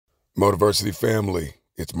Motiversity family,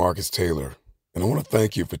 it's Marcus Taylor, and I want to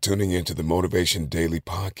thank you for tuning in to the Motivation Daily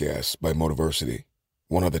Podcast by Motiversity,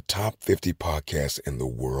 one of the top 50 podcasts in the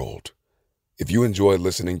world. If you enjoy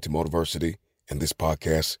listening to Motiversity and this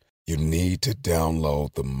podcast, you need to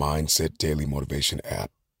download the Mindset Daily Motivation app.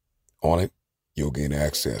 On it, you'll gain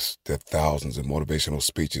access to thousands of motivational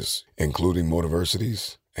speeches, including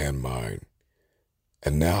Motiversity's and mine.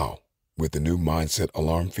 And now, with the new Mindset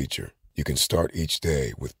Alarm feature, you can start each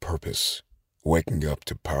day with purpose, waking up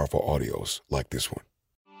to powerful audios like this one.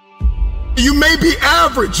 You may be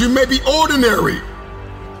average, you may be ordinary,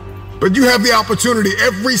 but you have the opportunity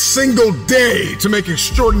every single day to make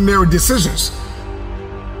extraordinary decisions.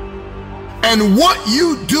 And what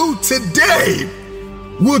you do today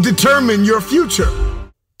will determine your future.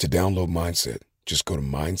 To download Mindset, just go to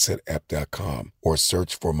mindsetapp.com or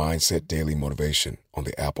search for Mindset Daily Motivation on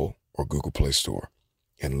the Apple or Google Play Store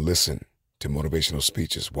and listen to motivational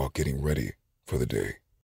speeches while getting ready for the day.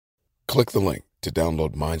 Click the link to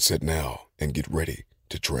download Mindset now and get ready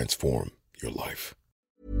to transform your life.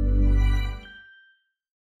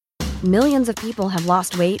 Millions of people have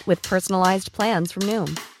lost weight with personalized plans from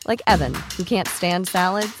Noom. Like Evan, who can't stand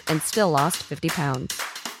salads and still lost 50 pounds.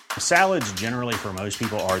 Salads generally for most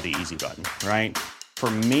people are the easy button, right? For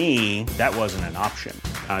me, that wasn't an option.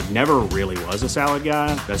 I never really was a salad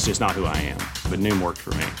guy. That's just not who I am. But Noom worked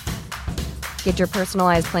for me. Get your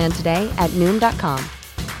personalized plan today at Noom.com.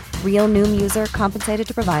 Real Noom user compensated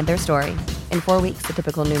to provide their story. In 4 weeks, the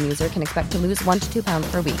typical Noom user can expect to lose 1 to 2 pounds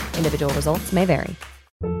per week. Individual results may vary.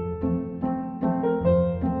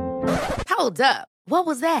 Hold up. What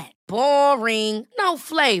was that? Boring. No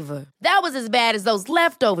flavor. That was as bad as those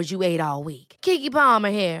leftovers you ate all week. Keke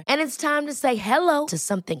Palmer here. And it's time to say hello to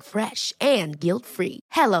something fresh and guilt-free.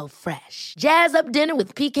 Hello Fresh. Jazz up dinner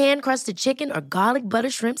with pecan-crusted chicken or garlic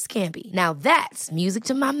butter shrimp scampi. Now that's music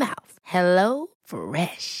to my mouth. Hello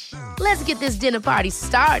Fresh. Let's get this dinner party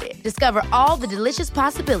started. Discover all the delicious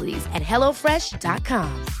possibilities at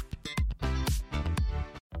HelloFresh.com.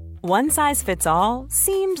 One size fits all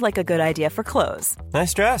seemed like a good idea for clothes.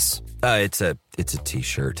 Nice dress. It's a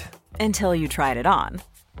t-shirt. Until you tried it on.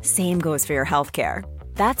 Same goes for your healthcare.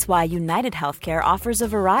 That's why United Healthcare offers a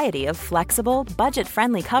variety of flexible,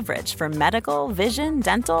 budget-friendly coverage for medical, vision,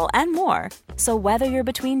 dental, and more. So whether you're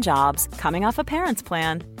between jobs, coming off a parent's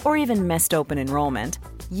plan, or even missed open enrollment,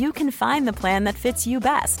 you can find the plan that fits you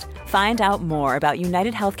best. Find out more about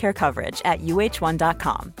United Healthcare coverage at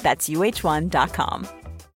uh1.com. That's uh1.com.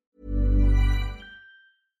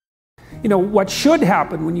 You know, what should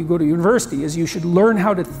happen when you go to university is you should learn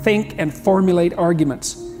how to think and formulate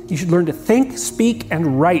arguments. You should learn to think, speak,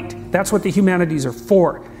 and write. That's what the humanities are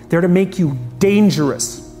for. They're to make you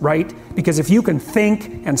dangerous, right? Because if you can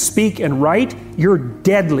think and speak and write, you're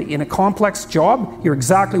deadly. In a complex job, you're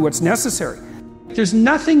exactly what's necessary. There's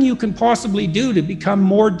nothing you can possibly do to become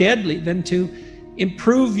more deadly than to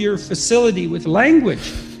improve your facility with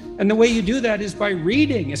language. And the way you do that is by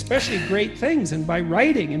reading, especially great things, and by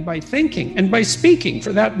writing, and by thinking, and by speaking,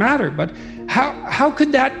 for that matter. But how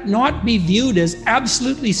could that not be viewed as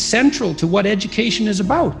absolutely central to what education is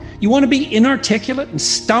about? You want to be inarticulate and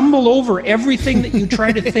stumble over everything that you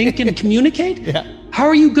try to think and communicate? Yeah. How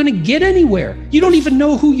are you going to get anywhere? You don't even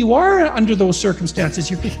know who you are under those circumstances.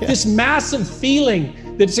 You're this massive feeling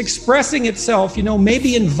that's expressing itself, you know,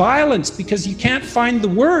 maybe in violence because you can't find the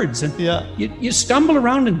words. And you stumble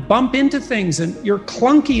around and bump into things, and you're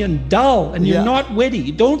clunky and dull, and you're not witty.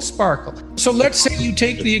 You don't sparkle. So let's say you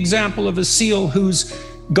take the example of a SEAL who's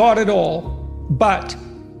got it all, but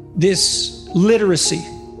this literacy.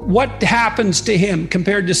 What happens to him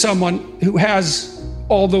compared to someone who has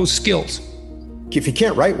all those skills? If he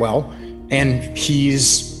can't write well, and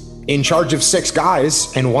he's in charge of 6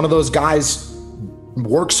 guys, and one of those guys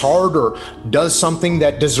works hard or does something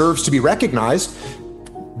that deserves to be recognized,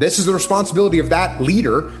 this is the responsibility of that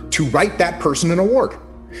leader to write that person an award.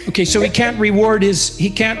 Okay, so he can't reward his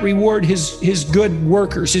good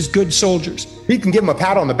workers, his good soldiers. He can give him a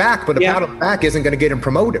pat on the back, but a pat on the back isn't going to get him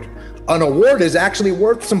promoted. An award is actually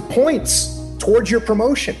worth some points towards your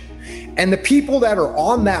promotion. And the people that are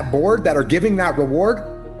on that board that are giving that reward,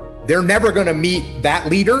 they're never going to meet that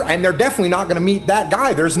leader, and they're definitely not going to meet that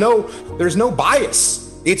guy. There's no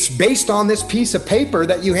bias. It's based on this piece of paper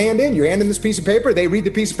that you hand in. You hand in this piece of paper, they read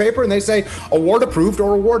the piece of paper, and they say award approved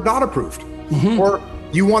or award not approved. Mm-hmm. Or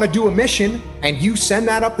you want to do a mission, and you send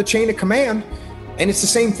that up the chain of command, and it's the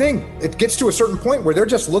same thing. It gets to a certain point where they're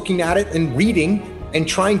just looking at it and reading and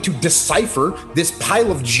trying to decipher this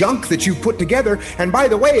pile of junk that you put together. And by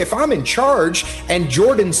the way, if I'm in charge and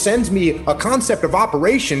Jordan sends me a concept of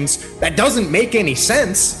operations that doesn't make any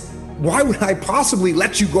sense, Why would I possibly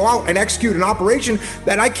let you go out and execute an operation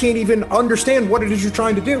that I can't even understand what it is you're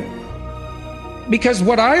trying to do? Because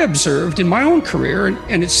what I observed in my own career,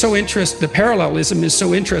 and it's so interesting, the parallelism is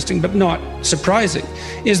so interesting but not surprising,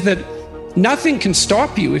 is that nothing can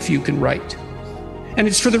stop you if you can write. And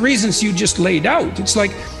it's for the reasons you just laid out. It's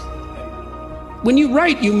like, when you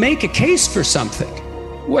write, you make a case for something,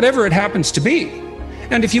 whatever it happens to be.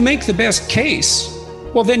 And if you make the best case,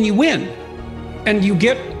 well, then you win. And you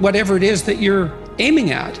get whatever it is that you're aiming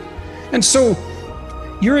at. And so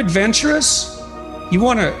you're adventurous, you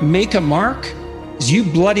want to make a mark, you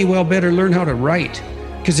bloody well better learn how to write.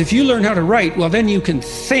 Because if you learn how to write, well, then you can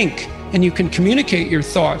think and you can communicate your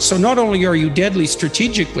thoughts. So not only are you deadly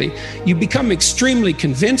strategically, you become extremely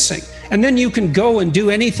convincing. And then you can go and do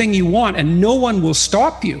anything you want and no one will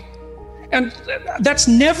stop you. And that's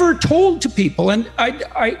never told to people. And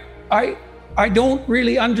I don't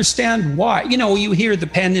really understand why. You know, you hear the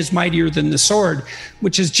pen is mightier than the sword,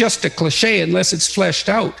 which is just a cliche unless it's fleshed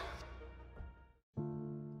out.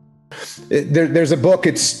 There's a book.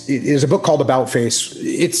 There's a book called About Face.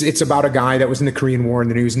 It's about a guy that was in the Korean War and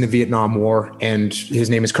then he was in the Vietnam War, and his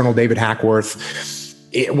name is Colonel David Hackworth.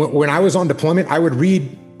 When I was on deployment, I would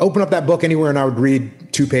open up that book anywhere, and I would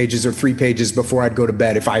read 2 pages or 3 pages before I'd go to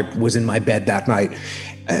bed if I was in my bed that night.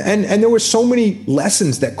 And there were so many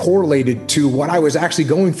lessons that correlated to what I was actually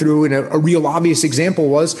going through. And a real obvious example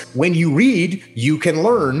was, when you read, you can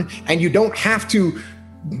learn, and you don't have to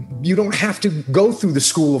go through the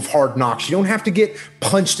school of hard knocks. You don't have to get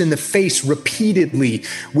punched in the face repeatedly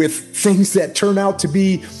with things that turn out to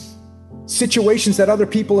be situations that other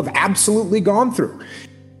people have absolutely gone through.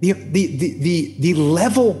 The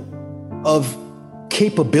level of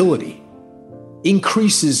capability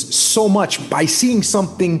increases so much by seeing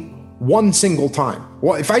something one single time.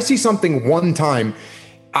 Well, if I see something one time,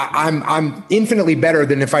 I'm infinitely better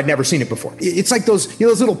than if I'd never seen it before. It's like those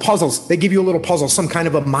little puzzles. They give you a little puzzle, some kind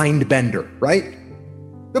of a mind bender, right?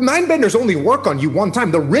 The mind benders only work on you one time.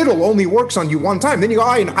 The riddle only works on you one time. Then you go,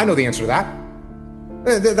 I know the answer to that.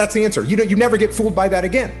 That's the answer. You never get fooled by that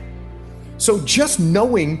again. So just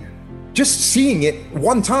seeing it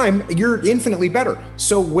one time, you're infinitely better.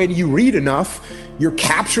 So when you read enough, you're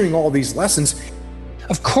capturing all these lessons.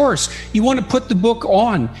 Of course, you want to put the book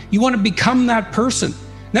on. You want to become that person.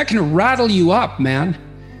 That can rattle you up, man.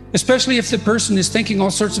 Especially if the person is thinking all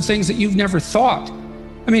sorts of things that you've never thought.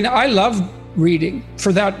 I mean, I love reading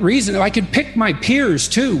for that reason. I could pick my peers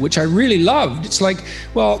too, which I really loved. It's like,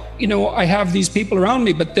 well, I have these people around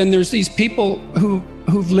me, but then there's these people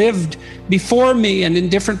who've lived before me and in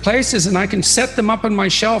different places, and I can set them up on my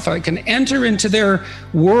shelf. I can enter into their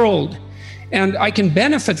world, and I can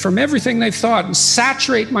benefit from everything they've thought and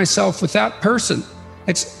saturate myself with that person.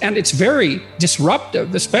 It's very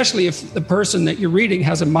disruptive, especially if the person that you're reading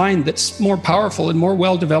has a mind that's more powerful and more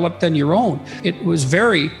well-developed than your own. It was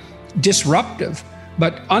very disruptive,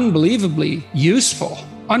 but unbelievably useful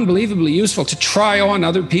to try on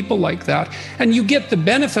other people like that. And you get the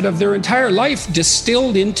benefit of their entire life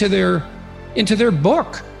distilled into their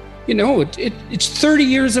book. It's 30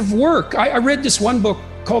 years of work. I read this one book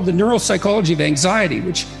called The Neuropsychology of Anxiety,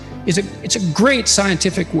 which it's a great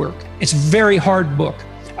scientific work. It's a very hard book.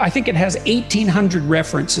 I think it has 1,800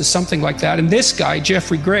 references, something like that. And this guy,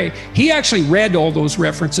 Jeffrey Gray, he actually read all those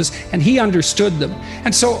references and he understood them.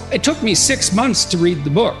 And so it took me 6 months to read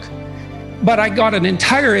the book, but I got an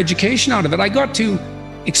entire education out of it. I got to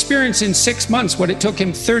experience in 6 months what it took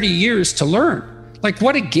him 30 years to learn. Like,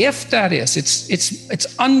 what a gift that is.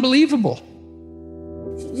 It's unbelievable.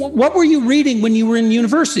 What were you reading when you were in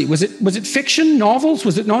university? Was it fiction, novels?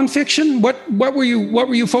 Was it nonfiction? What were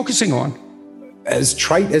you focusing on? As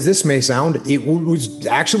trite as this may sound, it was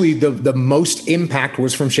actually the most impact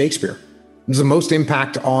was from Shakespeare. It was the most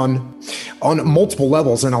impact on multiple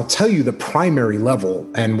levels. And I'll tell you the primary level.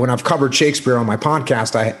 And when I've covered Shakespeare on my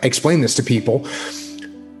podcast, I explain this to people.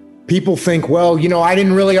 People think, well, I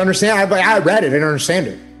didn't really understand. I read it, I didn't understand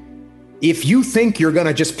it. If you think you're going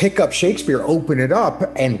to just pick up Shakespeare, open it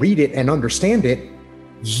up and read it and understand it,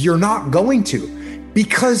 you're not going to,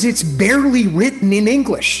 because it's barely written in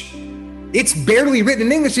English. It's barely written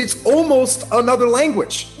in English. It's almost another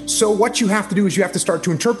language. So what you have to do is you have to start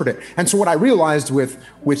to interpret it. And so what I realized with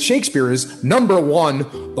Shakespeare is, number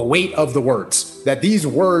one, the weight of the words, that these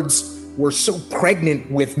words were so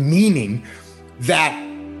pregnant with meaning that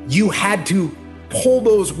you had to pull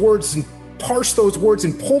those words and parse those words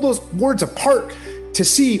and pull those words apart to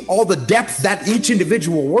see all the depth that each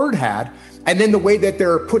individual word had, and then the way that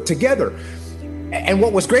they're put together. And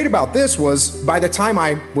what was great about this was by the time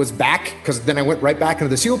I was back, because then I went right back into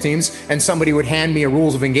the SEAL teams, and somebody would hand me a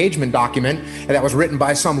rules of engagement document that was written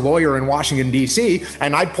by some lawyer in Washington, D.C.,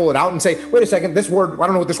 and I'd pull it out and say, wait a second, this word, I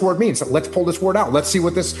don't know what this word means. So let's pull this word out. Let's see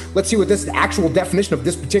what this actual definition of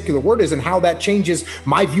this particular word is and how that changes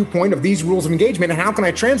my viewpoint of these rules of engagement, and how can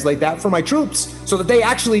I translate that for my troops so that they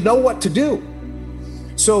actually know what to do.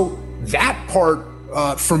 So that part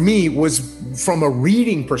for me was from a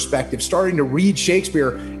reading perspective, starting to read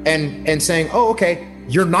Shakespeare and saying, oh, okay,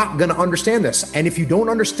 you're not going to understand this. And if you don't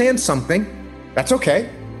understand something, that's okay.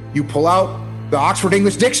 You pull out the Oxford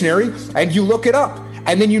English Dictionary and you look it up.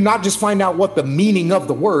 And then you not just find out what the meaning of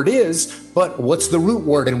the word is, but what's the root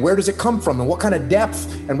word and where does it come from and what kind of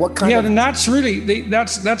depth and what kind of... Yeah, and that's really,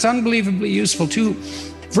 that's unbelievably useful too.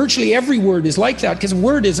 Virtually every word is like that because a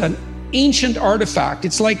word is an ancient artifact.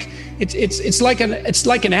 It's like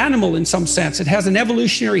an animal in some sense. It has an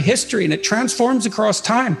evolutionary history and it transforms across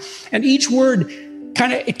time. And each word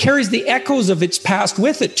it carries the echoes of its past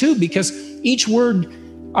with it too, because each word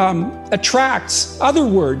attracts other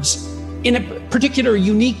words in a particular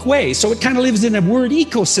unique way. So it kind of lives in a word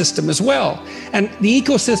ecosystem as well. And the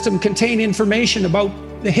ecosystem contains information about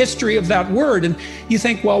the history of that word. And you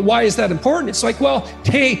think, well, why is that important? It's like, well,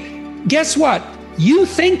 hey, guess what? You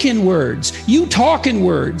think in words, you talk in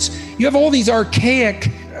words, you have all these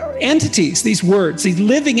archaic entities, these words, these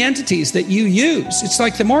living entities that you use. It's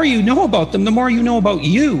like the more you know about them, the more you know about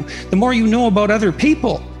you, the more you know about other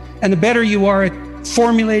people, and the better you are at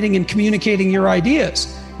formulating and communicating your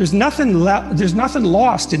ideas. There's nothing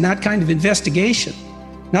lost in that kind of investigation.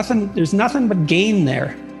 There's nothing but gain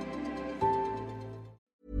there.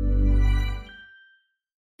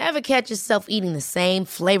 Ever catch yourself eating the same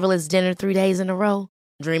flavorless dinner 3 days in a row?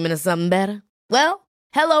 Dreaming of something better? Well,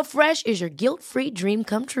 HelloFresh is your guilt-free dream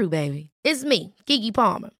come true, baby. It's me, Keke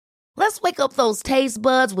Palmer. Let's wake up those taste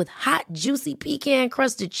buds with hot, juicy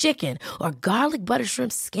pecan-crusted chicken or garlic butter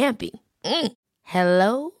shrimp scampi.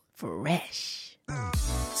 Hello Fresh.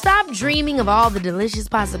 Stop dreaming of all the delicious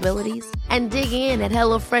possibilities and dig in at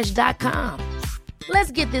HelloFresh.com.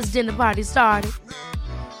 Let's get this dinner party started.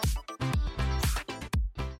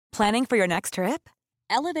 Planning for your next trip?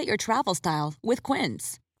 Elevate your travel style with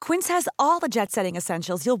Quince. Quince has all the jet-setting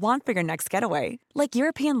essentials you'll want for your next getaway, like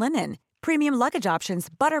European linen, premium luggage options,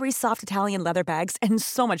 buttery soft Italian leather bags, and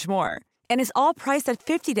so much more. And is all priced at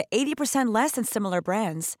 50 to 80% less than similar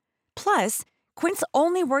brands. Plus, Quince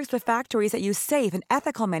only works with factories that use safe and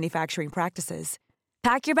ethical manufacturing practices.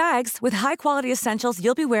 Pack your bags with high-quality essentials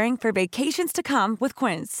you'll be wearing for vacations to come with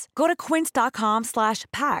Quince. Go to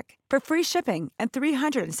quince.com/pack for free shipping and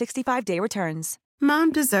 365-day returns.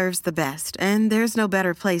 Mom deserves the best, and there's no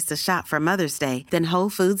better place to shop for Mother's Day than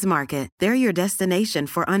Whole Foods Market. They're your destination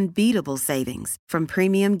for unbeatable savings, from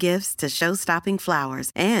premium gifts to show-stopping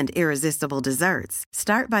flowers and irresistible desserts.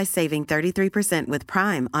 Start by saving 33% with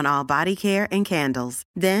Prime on all body care and candles.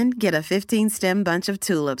 Then get a 15-stem bunch of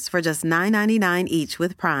tulips for just $9.99 each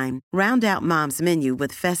with Prime. Round out Mom's menu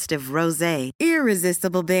with festive rosé,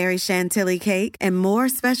 irresistible berry chantilly cake, and more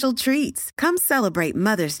special treats. Come celebrate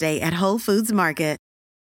Mother's Day at Whole Foods Market.